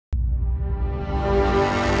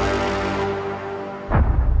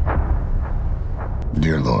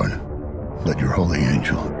Dear Lord, let your holy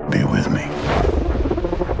angel be with me,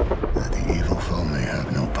 that the evil foe may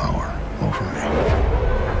have no power over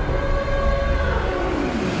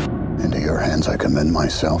me. Into your hands I commend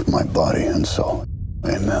myself, my body, and soul.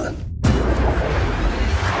 Amen.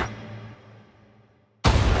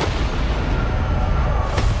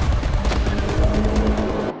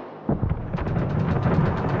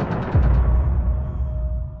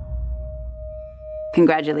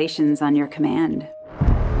 Congratulations on your command.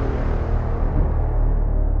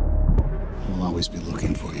 I'll always be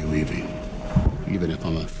looking for you, Evie, even if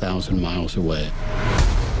I'm 1,000 miles away.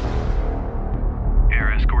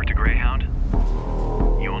 Air escort to Greyhound.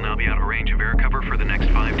 You will now be out of range of air cover for the next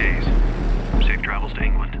 5 days. Safe travels to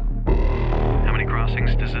England. How many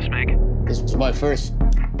crossings does this make? This is my first.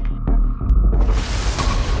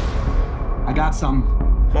 I got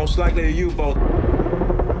some. Most likely a U-boat.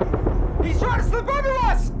 He's trying to slip under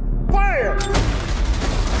us! Fire!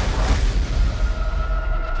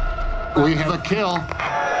 We have a kill.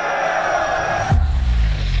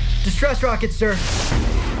 Distress rockets, sir.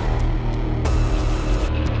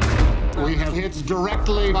 We have hits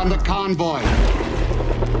directly on the convoy.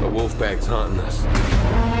 The Wolfpack's hunting us.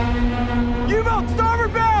 U-boat,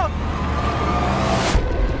 starboard bound!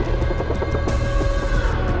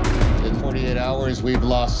 In 48 hours, we've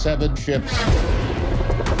lost 7 ships.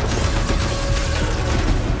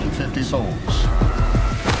 50 souls.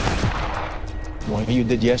 What you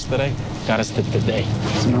did yesterday got us to today.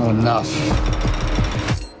 It's not enough.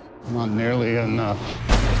 Not nearly enough.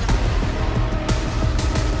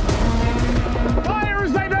 Fire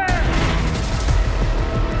as they bear!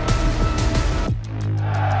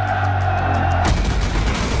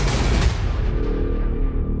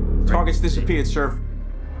 Targets disappeared, sir.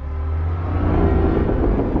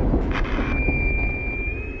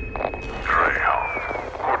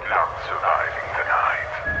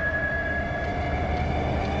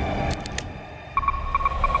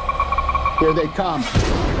 Here they come.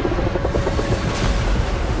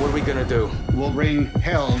 What are we gonna do? We'll rain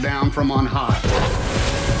hell down from on high.